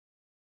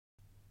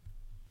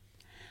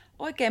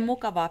Oikein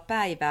mukavaa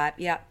päivää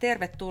ja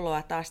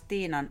tervetuloa taas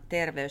Tiinan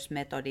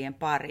terveysmetodien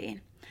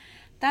pariin.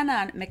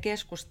 Tänään me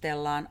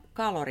keskustellaan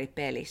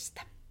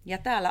kaloripelistä ja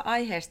täällä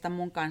aiheesta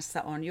mun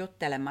kanssa on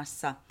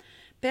juttelemassa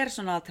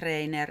personal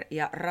trainer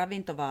ja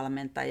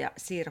ravintovalmentaja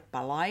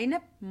Sirpa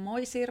Laine.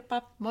 Moi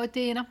Sirpa. Moi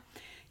Tiina.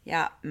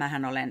 Ja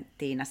mähän olen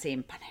Tiina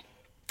Simpanen.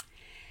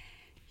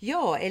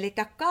 Joo, eli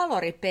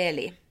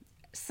kaloripeli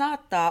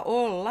saattaa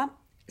olla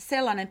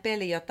sellainen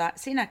peli, jota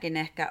sinäkin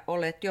ehkä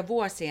olet jo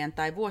vuosien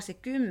tai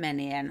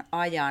vuosikymmenien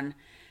ajan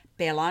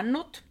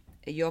pelannut,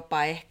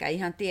 jopa ehkä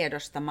ihan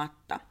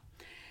tiedostamatta.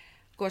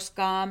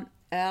 Koska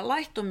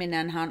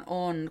laihtuminenhan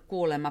on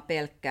kuulemma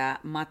pelkkää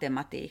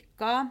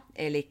matematiikkaa,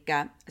 eli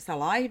sä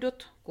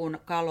laihdut, kun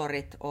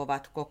kalorit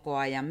ovat koko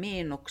ajan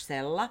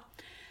miinuksella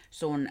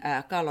sun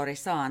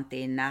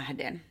kalorisaantiin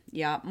nähden.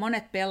 Ja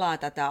monet pelaa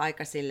tätä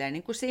aika silleen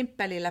niin kuin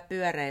simppelillä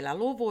pyöreillä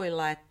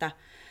luvuilla, että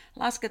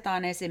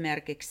lasketaan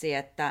esimerkiksi,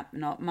 että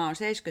mä oon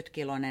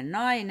 70-kiloinen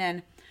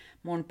nainen,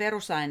 mun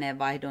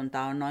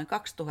perusaineenvaihdunta on noin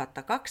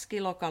 2002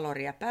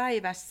 kilokaloria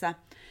päivässä,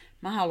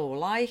 mä haluan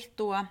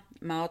laihtua,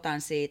 mä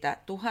otan siitä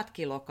 1000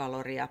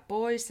 kilokaloria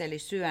pois, eli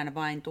syön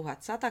vain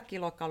 1100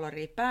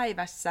 kilokaloria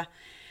päivässä,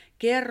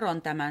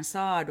 kerron tämän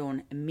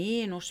saadun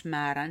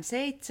miinusmäärän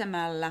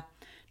 7,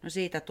 no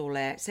siitä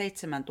tulee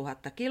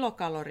 7000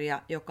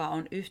 kilokaloria, joka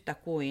on yhtä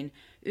kuin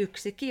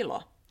 1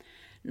 kilo.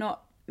 No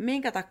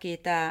minkä takia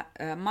tämä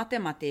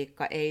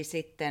matematiikka ei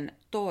sitten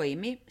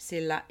toimi,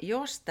 sillä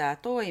jos tämä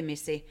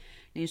toimisi,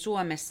 niin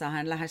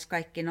Suomessahan lähes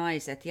kaikki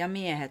naiset ja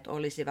miehet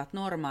olisivat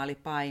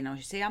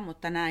normaalipainoisia,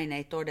 mutta näin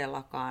ei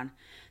todellakaan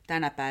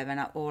tänä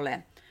päivänä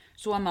ole.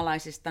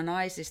 Suomalaisista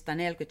naisista 45%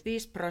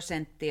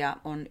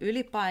 on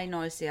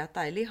ylipainoisia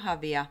tai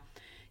lihavia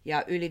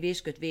ja yli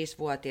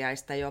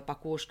 55-vuotiaista jopa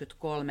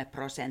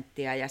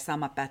 63% ja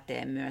sama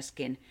pätee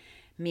myöskin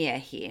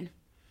miehiin.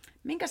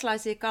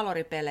 Minkälaisia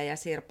kaloripelejä,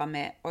 Sirpa,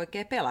 me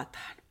oikein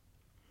pelataan?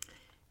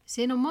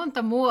 Siinä on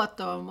monta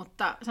muotoa,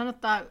 mutta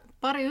sanotaan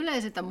pari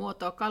yleisintä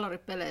muotoa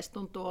kaloripeleistä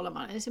tuntuu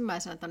olevan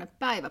ensimmäisenä tämmöinen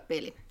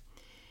päiväpeli.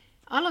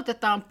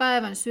 Aloitetaan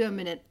päivän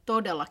syöminen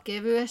todella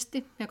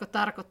kevyesti, joka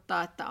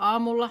tarkoittaa, että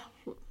aamulla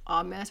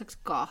aamiaiseksi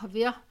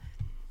kahvia,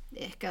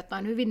 ehkä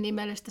jotain hyvin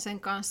nimellistä sen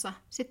kanssa.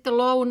 Sitten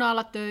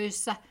lounaalla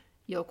töissä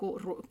joku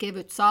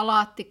kevyt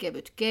salaatti,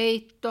 kevyt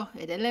keitto,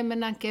 edelleen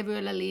mennään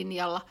kevyellä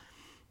linjalla.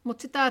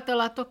 Mutta sitten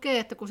ajatellaan, että okei,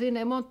 että kun siinä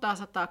ei montaa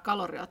sataa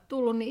kaloria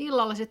tullut, niin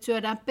illalla sitten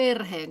syödään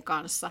perheen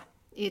kanssa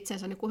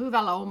itsensä niin kuin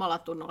hyvällä omalla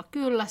tunnolla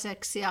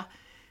kylläiseksi. Ja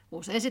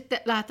usein sitten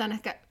lähdetään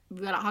ehkä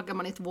vielä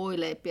hakemaan niitä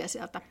voileipiä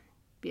sieltä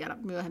vielä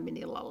myöhemmin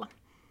illalla.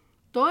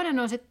 Toinen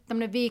on sitten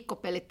tämmöinen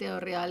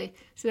viikkopeliteoria, eli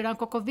syödään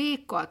koko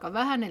viikko aika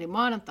vähän, eli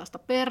maanantaista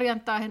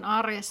perjantaihin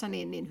arjessa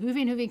niin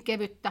hyvin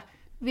kevyttä.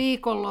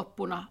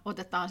 Viikonloppuna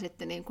otetaan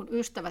sitten niin kuin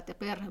ystävät ja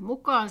perhe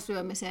mukaan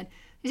syömiseen,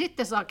 ja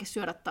sitten saakin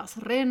syödä taas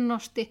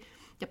rennosti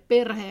ja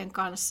perheen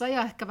kanssa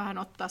ja ehkä vähän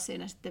ottaa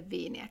siinä sitten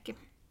viiniäkin.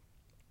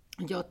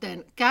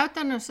 Joten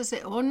käytännössä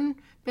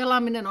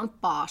pelaaminen on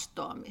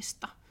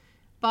paastoamista.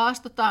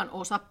 Paastotaan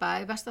osa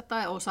päivästä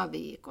tai osa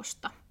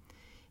viikosta.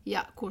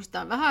 Ja kun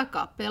sitä on vähän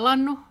aikaa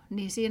pelannut,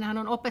 niin siinähän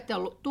on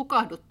opetellut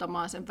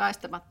tukahduttamaan sen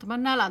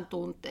väistämättömän nälän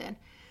tunteen,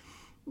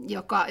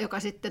 joka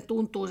sitten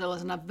tuntuu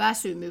sellaisena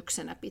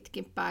väsymyksenä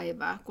pitkin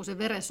päivää, kun se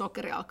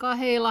verensokeri alkaa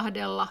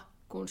heilahdella,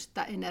 kun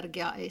sitä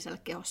energiaa ei siellä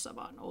kehossa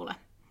vaan ole.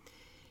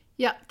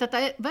 Ja tätä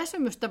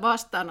väsymystä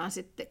vastaanhan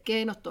sitten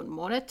keinot on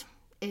monet,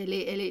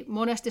 eli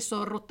monesti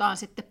sorrutaan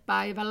sitten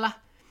päivällä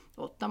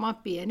ottamaan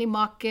pieni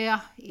makea,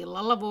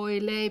 illalla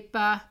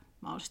voileipää,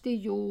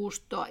 mahdollisesti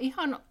juustoa,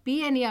 ihan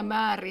pieniä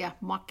määriä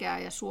makeaa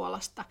ja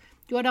suolasta.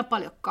 Juodaan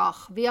paljon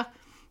kahvia,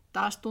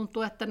 taas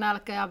tuntuu, että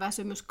nälkä ja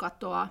väsymys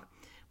katoaa,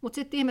 mutta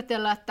sitten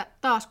ihmetellään, että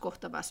taas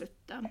kohta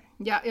väsyttää.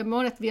 Ja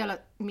monet vielä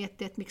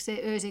miettii, että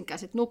miksei öisinkään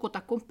sit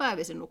nukuta, kun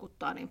päivisin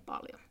nukuttaa niin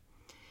paljon.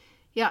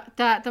 Ja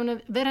tämä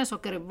tämmöinen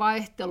verensokerin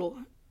vaihtelu,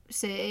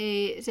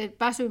 se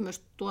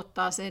väsymys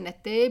tuottaa sen,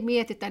 että ei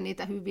mietitä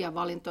niitä hyviä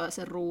valintoja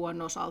sen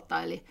ruoan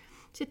osalta. Eli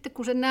sitten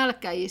kun se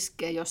nälkä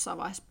iskee jossain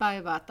vaiheessa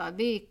päivää tai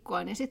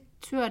viikkoa, niin sitten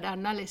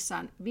syödään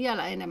nälissään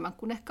vielä enemmän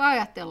kuin ehkä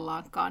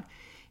ajatellaankaan.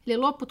 Eli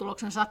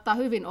lopputuloksena saattaa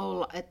hyvin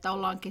olla, että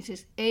ollaankin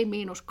siis ei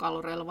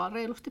miinuskaloreilla, vaan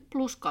reilusti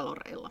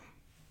pluskaloreilla.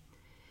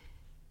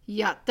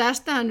 Ja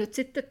tästähän nyt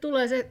sitten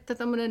tulee se, että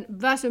tämmöinen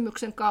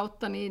väsymyksen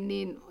kautta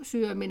niin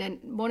syöminen,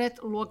 monet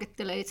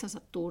luokittelee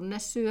itsensä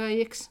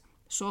tunnesyöjiksi,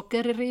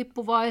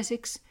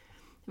 sokeririippuvaisiksi,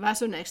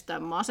 väsyneiksi tai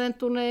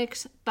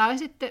masentuneiksi, tai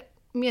sitten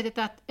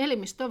mietitään, että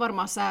elimistö on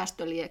varmaan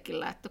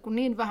säästöliekillä, että kun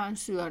niin vähän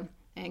syön,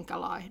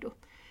 enkä laihdu.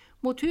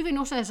 Mutta hyvin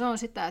usein se on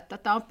sitä, että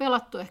tämä on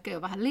pelattu ehkä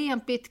jo vähän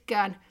liian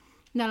pitkään,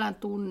 nälän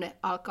tunne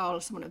alkaa olla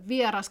semmoinen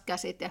vieras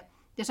käsite,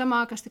 ja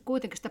samanaikaisesti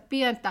kuitenkin sitä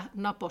pientä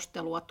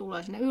napostelua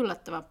tulee sinne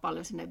yllättävän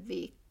paljon sinne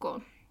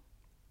viikkoon.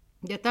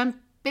 Ja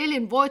tämän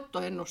pelin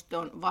voittoennuste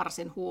on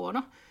varsin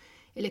huono,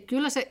 eli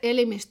kyllä se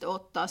elimistö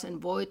ottaa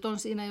sen voiton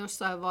siinä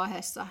jossain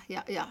vaiheessa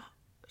ja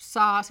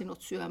saa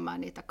sinut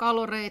syömään niitä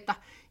kaloreita,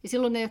 ja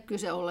silloin ei ole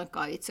kyse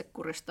ollenkaan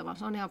itsekurista, vaan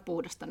se on ihan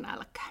puhdasta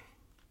nälkää.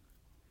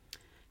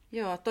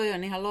 Joo, toi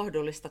on ihan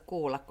lohdullista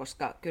kuulla,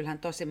 koska kyllähän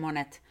tosi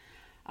monet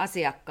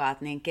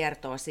asiakkaat niin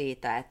kertoo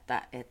siitä,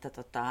 että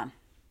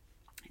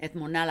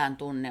mun nälän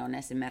tunne on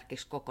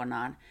esimerkiksi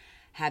kokonaan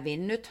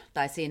hävinnyt,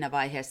 tai siinä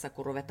vaiheessa,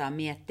 kun ruvetaan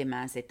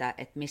miettimään sitä,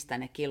 että mistä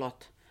ne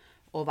kilot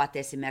ovat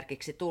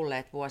esimerkiksi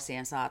tulleet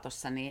vuosien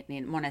saatossa,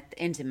 niin monet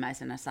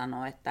ensimmäisenä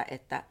sanoo,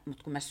 että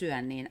mut kun mä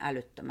syön niin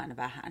älyttömän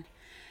vähän,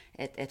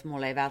 että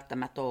mulla ei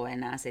välttämättä ole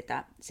enää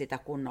sitä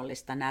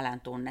kunnollista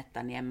nälän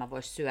tunnetta, niin en mä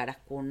voi syödä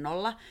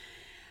kunnolla.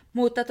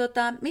 Mutta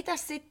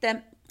mitäs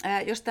sitten,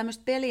 jos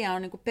tämmöistä peliä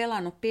on niin kuin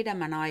pelannut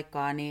pidemmän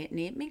aikaa,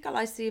 niin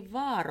minkälaisia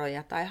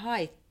vaaroja tai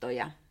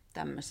haittoja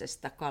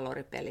tämmöisestä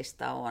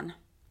kaloripelistä on?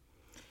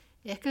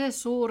 Ehkä se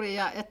suuri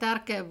ja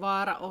tärkein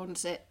vaara on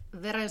se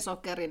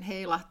verensokerin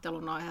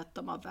heilahtelun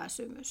aiheuttama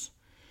väsymys.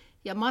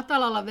 Ja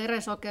matalalla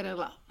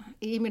verensokerilla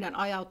ihminen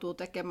ajautuu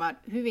tekemään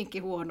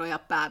hyvinkin huonoja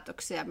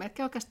päätöksiä,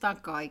 melkein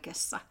oikeastaan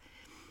kaikessa.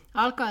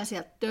 Alkaen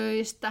sieltä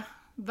töistä,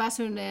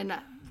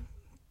 väsyneenä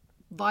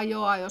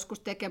vajoaa joskus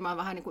tekemään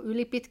vähän niin kuin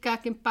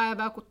ylipitkääkin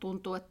päivää, kun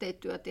tuntuu, ettei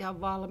työt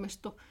ihan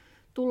valmistu.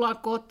 Tullaan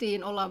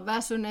kotiin, ollaan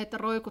väsyneitä,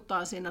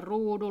 roikutaan siinä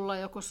ruudulla,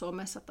 joko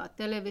somessa tai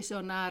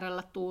television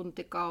äärellä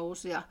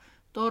tuntikausia,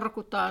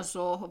 torkutaan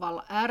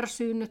sohvalla,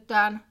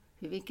 ärsyynnytään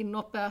hyvinkin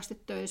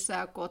nopeasti töissä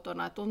ja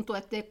kotona. Tuntuu,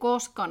 ettei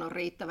koskaan ole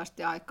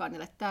riittävästi aikaa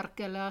niille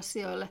tärkeille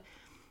asioille.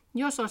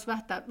 Jos olisi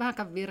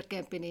vähänkään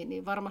virkeämpi,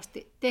 niin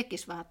varmasti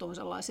tekisi vähän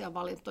toisenlaisia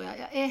valintoja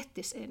ja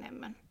ehtisi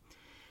enemmän.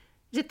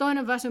 Sitten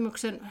toinen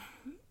väsymyksen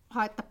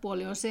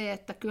haittapuoli on se,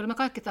 että kyllä me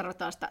kaikki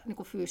tarvitaan sitä niin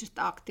kuin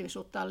fyysistä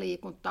aktiivisuutta ja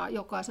liikuntaa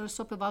jokaiselle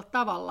sopivalla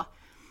tavalla,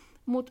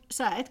 mutta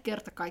sä et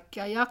kerta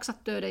kaikkiaan jaksa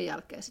töiden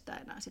jälkeen sitä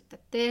enää sitten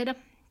tehdä.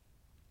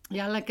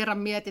 Jälleen kerran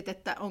mietit,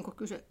 että onko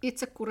kyse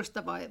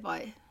itsekurista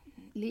vai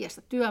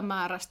liiasta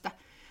työmäärästä,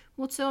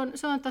 mutta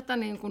se on tätä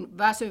niin kuin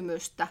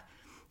väsymystä,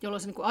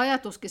 jolloin se niin kuin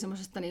ajatuskin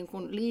semmoisesta niin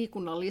kuin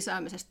liikunnan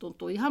lisäämisestä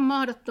tuntuu ihan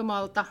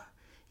mahdottomalta,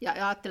 ja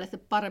ajattelet,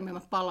 että paremmin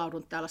mä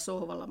palaudun täällä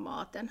sohvalla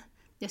maaten.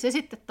 Ja se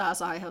sitten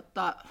taas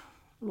aiheuttaa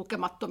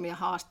lukemattomia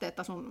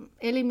haasteita sun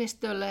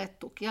elimistölle,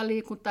 tuki- ja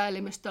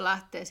liikuntaelimistö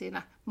lähtee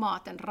siinä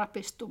maaten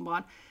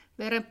rapistumaan,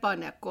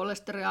 verenpaine ja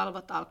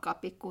kolesterolialvat alkaa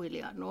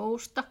pikkuhiljaa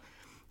nousta,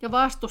 ja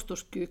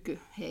vastustuskyky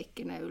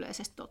heikkenee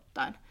yleisesti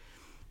ottaen.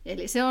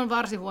 Eli se on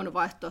varsin huono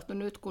vaihtoehto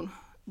nyt, kun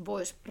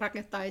voisi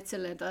rakentaa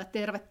itselleen tätä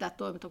tervettä ja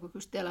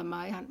toimintakykyistä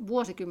elämää ihan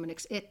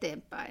vuosikymmeniksi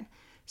eteenpäin,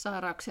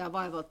 sairauksia ja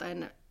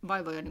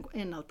vaivoja niin kuin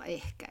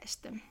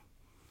ennaltaehkäisten.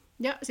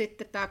 Ja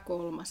sitten tämä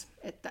kolmas,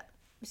 että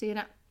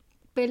siinä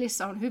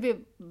pelissä on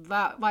hyvin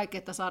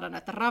vaikeaa saada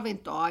näitä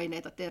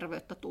ravintoaineita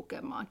terveyttä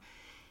tukemaan.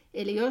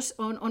 Eli jos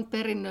on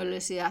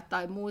perinnöllisiä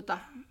tai muita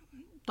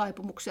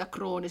taipumuksia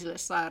kroonisille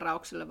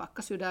sairauksille,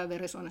 vaikka sydän- ja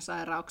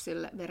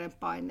verisuonisairauksille,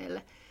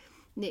 verenpaineille,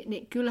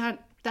 niin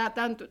kyllähän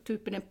tämän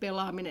tyyppinen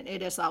pelaaminen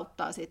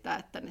edesauttaa sitä,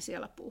 että ne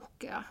siellä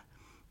puhkeaa.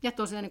 Ja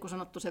tosiaan, niin kuin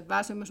sanottu, se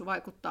väsymys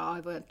vaikuttaa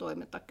aivojen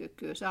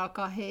toimintakykyyn. Se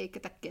alkaa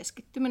heiketä,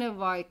 keskittyminen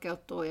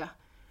vaikeutuu ja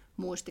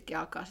muistikin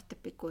alkaa sitten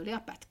pikkuhiljaa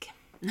pätkiä.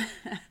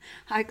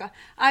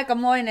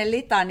 Aikamoinen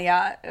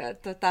litania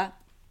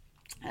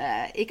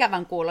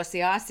ikävän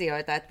kuuloisia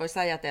asioita, että voisi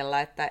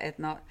ajatella, että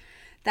no,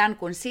 tämän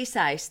kun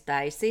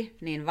sisäistäisi,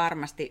 niin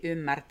varmasti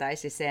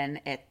ymmärtäisi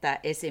sen, että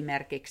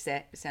esimerkiksi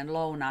sen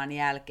lounaan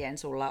jälkeen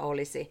sulla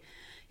olisi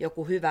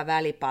joku hyvä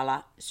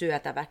välipala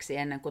syötäväksi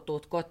ennen kuin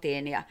tuut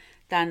kotiin. Ja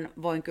tämän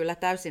voin kyllä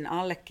täysin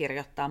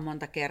allekirjoittaa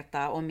monta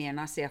kertaa omien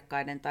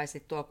asiakkaiden, tai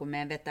sitten tuo, kun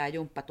meidän vetää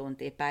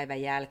jumppatuntia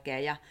päivän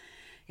jälkeen, ja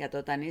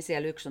niin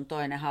siellä yksi on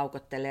toinen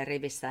haukottelee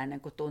rivissä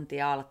ennen kuin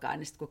tunti alkaa,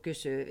 niin sitten kun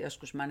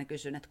joskus mä aina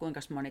kysyn, että kuinka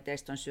moni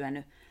teistä on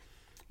syönyt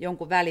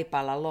jonkun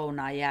välipalan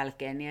lounaan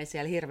jälkeen, niin ei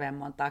siellä hirveän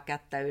montaa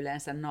kättä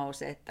yleensä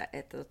nouse,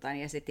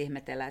 ja sitten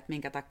ihmetellään, että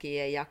minkä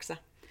takia ei jaksa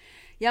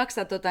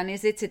niin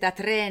sit sitä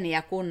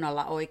treeniä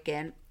kunnolla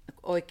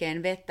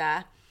oikein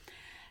vetää.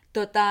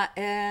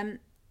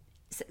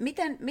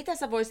 Mitä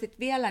sä voisit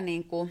vielä,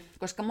 niin kuin,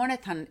 koska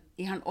monethan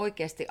ihan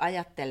oikeasti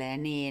ajattelee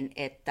niin,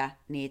 että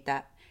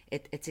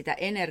sitä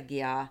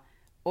energiaa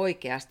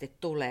oikeasti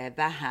tulee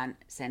vähän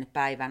sen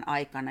päivän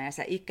aikana, ja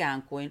sä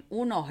ikään kuin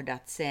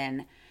unohdat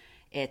sen,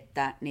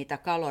 että niitä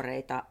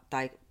kaloreita,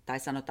 tai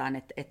sanotaan,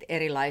 että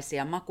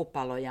erilaisia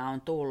makupaloja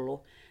on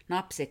tullut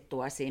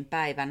napsittua siinä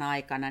päivän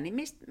aikana, niin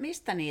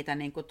mistä niitä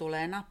niin kuin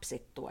tulee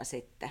napsittua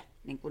sitten?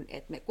 Niin kuin,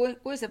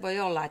 kuin se voi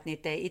olla, että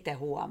niitä ei itse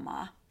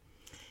huomaa?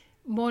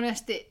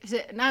 Monesti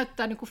se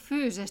näyttää niin kuin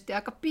fyysisesti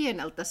aika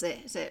pieneltä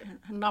se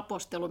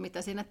napostelu,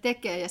 mitä siinä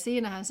tekee, ja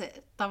siinähän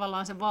se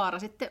tavallaan se vaara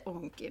sitten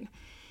onkin.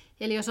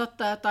 Eli jos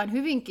ottaa jotain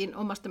hyvinkin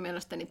omasta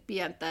mielestäni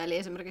pientä, eli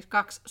esimerkiksi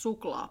 2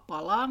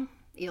 suklaapalaa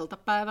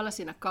iltapäivällä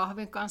siinä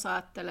kahvin kanssa,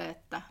 ajattelee,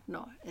 että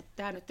no,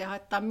 tämä nyt ei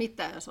haittaa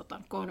mitään, jos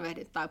otan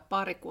konvehdin tai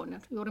pari, kun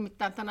en juuri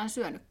mitään tänään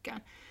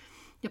syönytkään.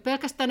 Ja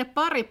pelkästään ne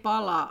pari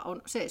palaa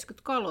on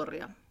 70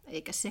 kaloria.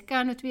 Eikä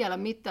sekään nyt vielä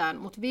mitään,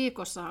 mutta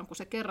viikossahan, kun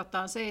se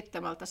kerrotaan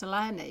 7, se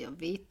lähenee jo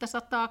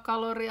 500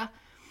 kaloria.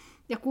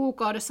 ja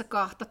kuukaudessa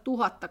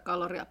 2000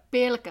 kaloria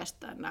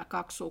pelkästään nämä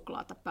 2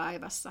 suklaata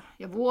päivässä.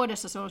 Ja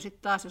vuodessa se on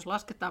sitten taas, jos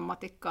lasketaan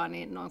matikkaa,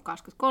 niin noin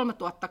 23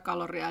 000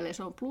 kaloria, eli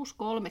se on plus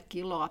 3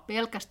 kiloa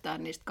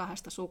pelkästään niistä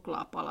 2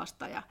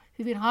 suklaapalasta, ja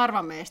hyvin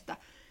harva meistä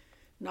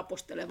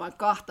napustelee vain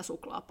 2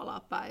 suklaapalaa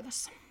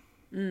päivässä.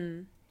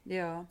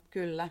 Joo,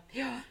 kyllä.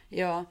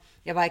 Joo.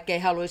 Ja vaikka ei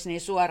haluaisi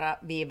niin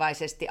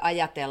suoraviivaisesti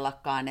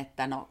ajatellakaan,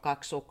 että no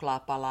 2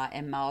 suklaapalaa,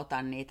 en mä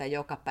ota niitä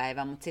joka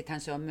päivä, mutta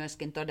sittenhän se on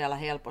myöskin todella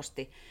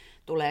helposti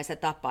tulee se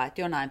tapa,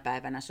 että jonain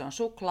päivänä se on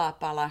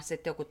suklaapala,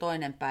 sitten joku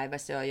toinen päivä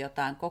se on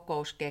jotain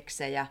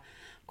kokouskeksejä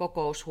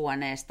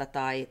kokoushuoneesta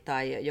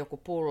tai joku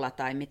pulla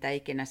tai mitä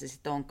ikinä se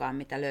sitten onkaan,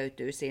 mitä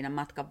löytyy siinä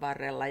matkan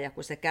varrella, ja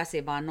kun se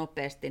käsi vaan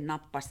nopeasti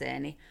nappasee,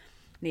 niin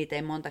niitä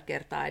ei monta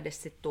kertaa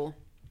edes sitten tule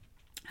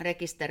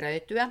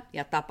rekisteröityä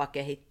ja tapa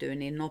kehittyy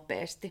niin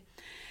nopeasti.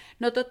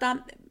 No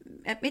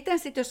miten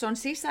sitten, jos on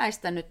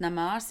sisäistänyt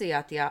nämä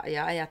asiat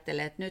ja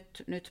ajattelee, että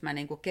nyt mä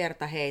niinku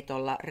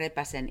kertaheitolla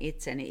repäsen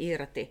itseni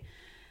irti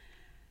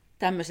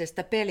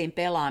tämmöisestä pelin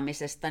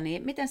pelaamisesta,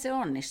 niin miten se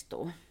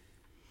onnistuu?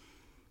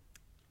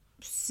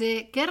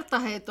 Se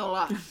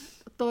kertaheitolla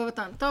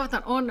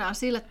toivotan onnea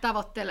sille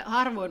tavoitteelle,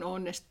 harvoin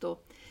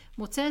onnistuu.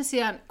 Mutta sen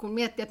sijaan, kun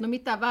miettii, että no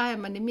mitä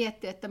vähemmän, niin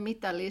miettii, että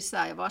mitä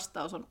lisää, ja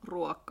vastaus on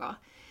ruokaa.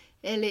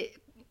 Eli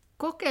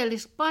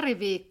kokeilisi pari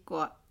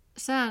viikkoa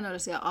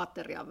säännöllisiä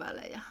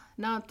ateriavälejä.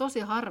 Nämä on tosi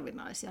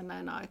harvinaisia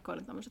näinä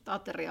aikoina, tämmöiset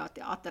ateriaat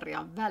ja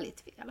aterian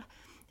välit vielä.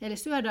 Eli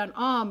syödään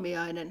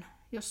aamiainen,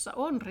 jossa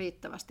on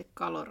riittävästi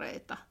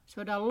kaloreita.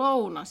 Syödään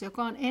lounas,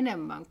 joka on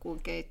enemmän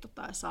kuin keitto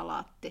tai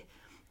salaatti.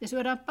 Ja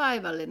syödään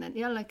päivällinen,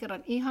 jälleen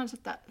kerran ihan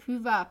sitä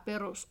hyvää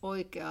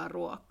perusoikeaa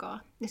ruokaa.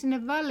 Ja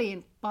sinne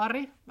väliin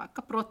pari,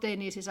 vaikka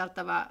proteiiniä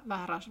sisältävää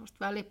vähän rasvasta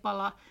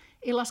välipalaa,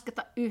 ei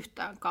lasketa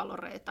yhtään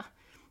kaloreita.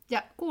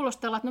 Ja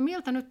kuulostellaan, että no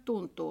miltä nyt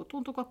tuntuu,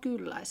 tuntuuko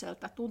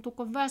kylläiseltä,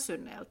 tuntuuko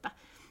väsyneeltä.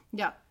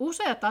 Ja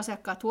useat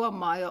asiakkaat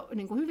huomaa jo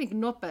niin kuin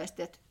hyvinkin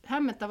nopeasti, että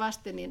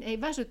hämmentävästi niin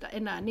ei väsytä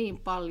enää niin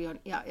paljon,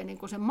 ja niin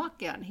kuin se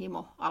makean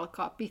himo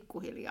alkaa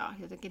pikkuhiljaa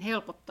jotenkin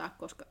helpottaa,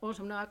 koska on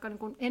semmoinen aika niin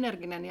kuin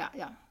energinen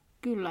ja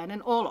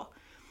kylläinen olo.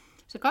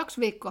 Se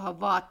 2 viikkoa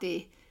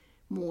vaatii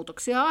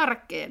muutoksia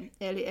arkeen,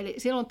 eli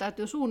silloin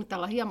täytyy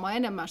suunnitella hieman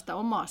enemmän sitä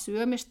omaa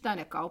syömistään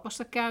ja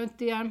kaupassa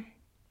käyntiään.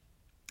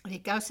 Eli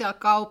käy siellä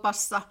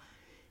kaupassa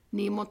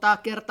niin monta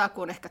kertaa,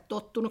 kun on ehkä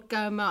tottunut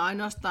käymään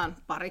ainoastaan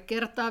 2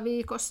 kertaa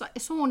viikossa,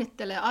 ja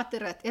suunnittelee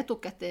ateriat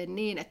etukäteen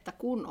niin, että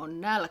kun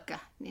on nälkä,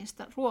 niin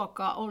sitä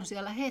ruokaa on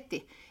siellä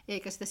heti,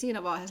 eikä sitä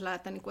siinä vaiheessa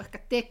lähdetä niin kuin ehkä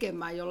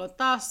tekemään, jolloin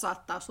taas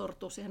saattaa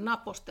sortua siihen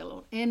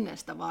naposteluun ennen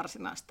sitä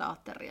varsinaista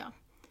ateriaa.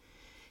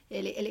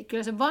 Eli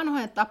kyllä se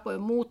vanhojen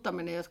tapojen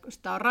muuttaminen, jotka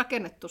sitä on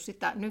rakennettu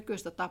sitä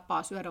nykyistä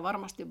tapaa syödä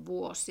varmasti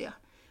vuosia,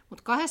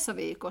 mutta 2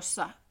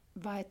 viikossa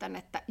väitän,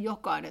 että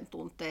jokainen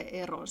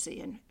tuntee eron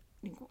siihen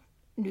niin kuin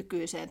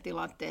nykyiseen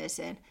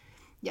tilanteeseen.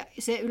 Ja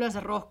se yleensä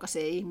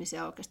rohkaisee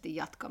ihmisiä oikeasti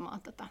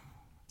jatkamaan tätä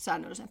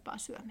säännöllisempää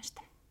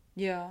syömistä.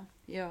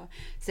 Joo.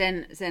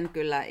 Sen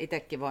kyllä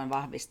itsekin voin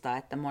vahvistaa,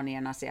 että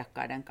monien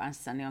asiakkaiden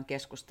kanssa niin on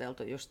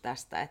keskusteltu just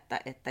tästä,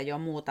 että jo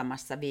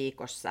muutamassa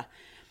viikossa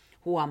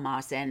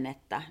huomaa sen,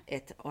 että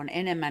on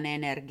enemmän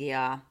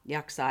energiaa,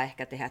 jaksaa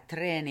ehkä tehdä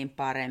treenin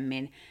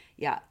paremmin,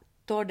 ja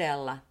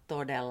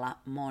todella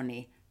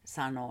moni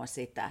sanoo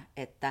sitä,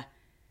 että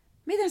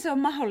miten se on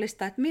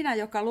mahdollista, että minä,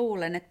 joka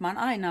luulen, että mä oon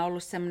aina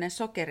ollut semmoinen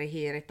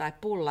sokerihiiri tai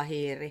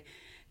pullahiiri,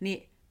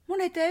 niin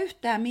mun ei tee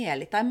yhtään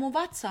mieli, tai mun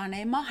vatsaan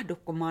ei mahdu,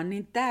 kun mä oon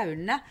niin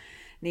täynnä,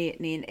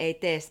 niin ei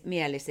tee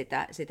mieli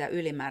sitä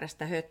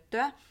ylimääräistä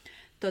höttöä.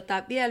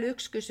 Vielä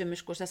yksi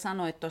kysymys, kun sä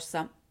sanoit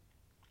tuossa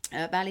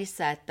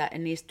välissä, että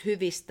niistä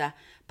hyvistä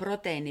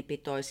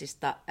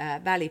proteiinipitoisista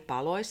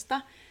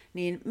välipaloista,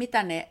 niin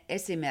mitä ne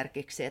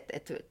esimerkiksi,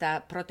 että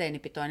tämä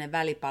proteiinipitoinen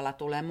välipala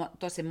tulee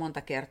tosi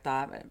monta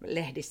kertaa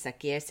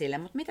lehdissäkin esille,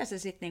 mutta mitä se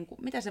sitten,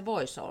 mitä se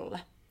voisi olla?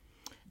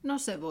 No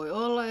se voi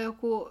olla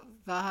joku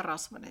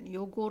vähärasvainen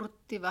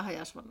jogurtti,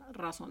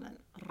 vähärasvainen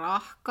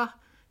rahka,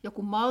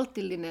 joku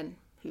maltillinen,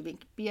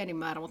 hyvinkin pieni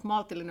määrä, mutta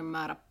maltillinen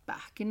määrä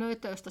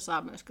pähkinöitä, josta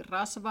saa myöskin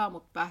rasvaa,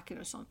 mutta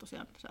pähkinöissä on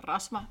tosiaan se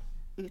rasva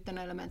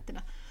yhtenä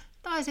elementtinä.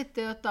 Tai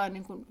sitten jotain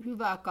niin kuin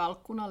hyvää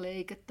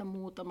kalkkunaleikettä,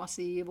 muutama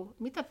siivu.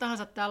 Mitä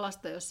tahansa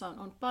tällaista, jossa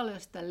on paljon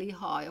sitä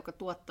lihaa, joka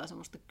tuottaa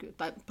semmoista,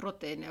 tai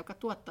proteiinia, joka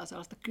tuottaa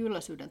sellaista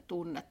kylläisyyden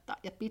tunnetta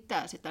ja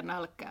pitää sitä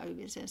nälkää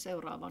hyvin sen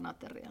seuraavan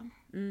aterian.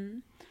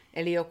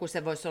 Eli joku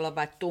se voisi olla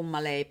vaikka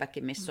tumma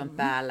leipäkin, missä on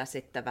päällä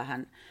sitten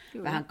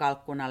vähän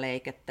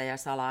kalkkunaleikettä ja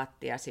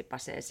salaattia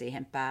sipasee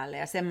siihen päälle.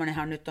 Ja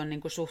semmoinenhan nyt on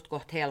niin kuin suht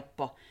koht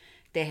helppo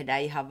tehdä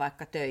ihan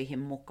vaikka töihin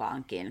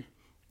mukaankin.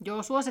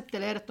 Joo,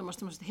 suosittelen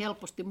ehdottomasti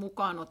helposti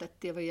mukaan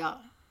otettavia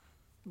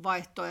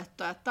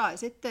vaihtoehtoja, tai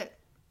sitten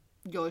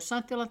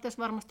joissain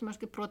tilanteissa varmasti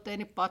myöskin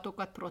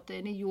proteiinipatukat,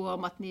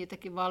 proteiinijuomat,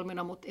 niitäkin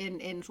valmiina, mutta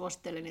en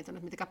suosittele niitä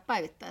nyt mitenkään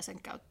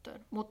päivittäisen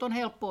käyttöön. Mutta on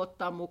helppo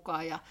ottaa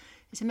mukaan, ja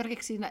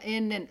esimerkiksi siinä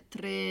ennen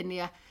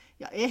treeniä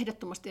ja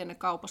ehdottomasti ennen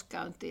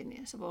kaupaskäyntiin,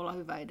 niin se voi olla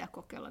hyvä idea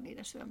kokeilla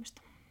niiden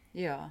syömistä.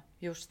 Joo,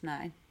 just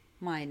näin.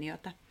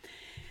 Mainiota.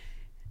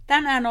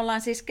 Tänään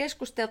ollaan siis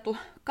keskusteltu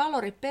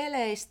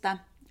kaloripeleistä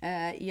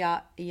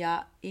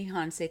ja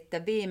ihan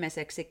sitten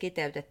viimeiseksi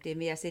kiteytettiin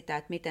vielä sitä,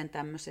 että miten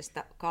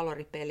tämmöisestä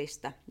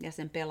kaloripelistä ja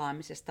sen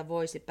pelaamisesta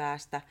voisi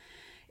päästä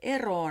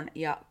eroon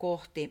ja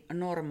kohti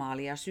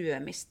normaalia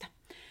syömistä.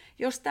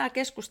 Jos tämä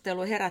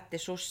keskustelu herätti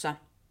sussa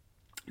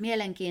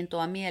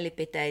mielenkiintoa,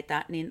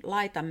 mielipiteitä, niin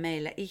laita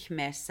meille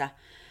ihmeessä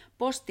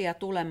postia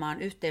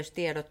tulemaan.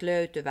 Yhteystiedot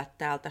löytyvät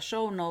täältä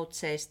show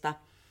notesista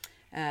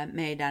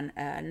meidän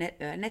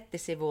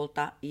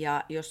nettisivulta,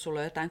 ja jos sulla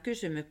on jotain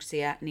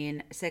kysymyksiä,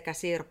 niin sekä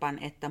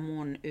Sirpan että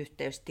mun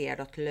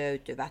yhteystiedot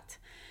löytyvät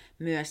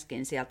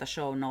myöskin sieltä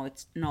show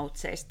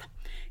notesista.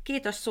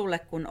 Kiitos sulle,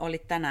 kun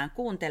olit tänään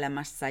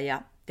kuuntelemassa,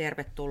 ja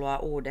tervetuloa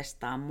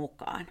uudestaan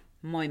mukaan.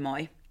 Moi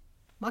moi!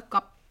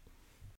 Moikka!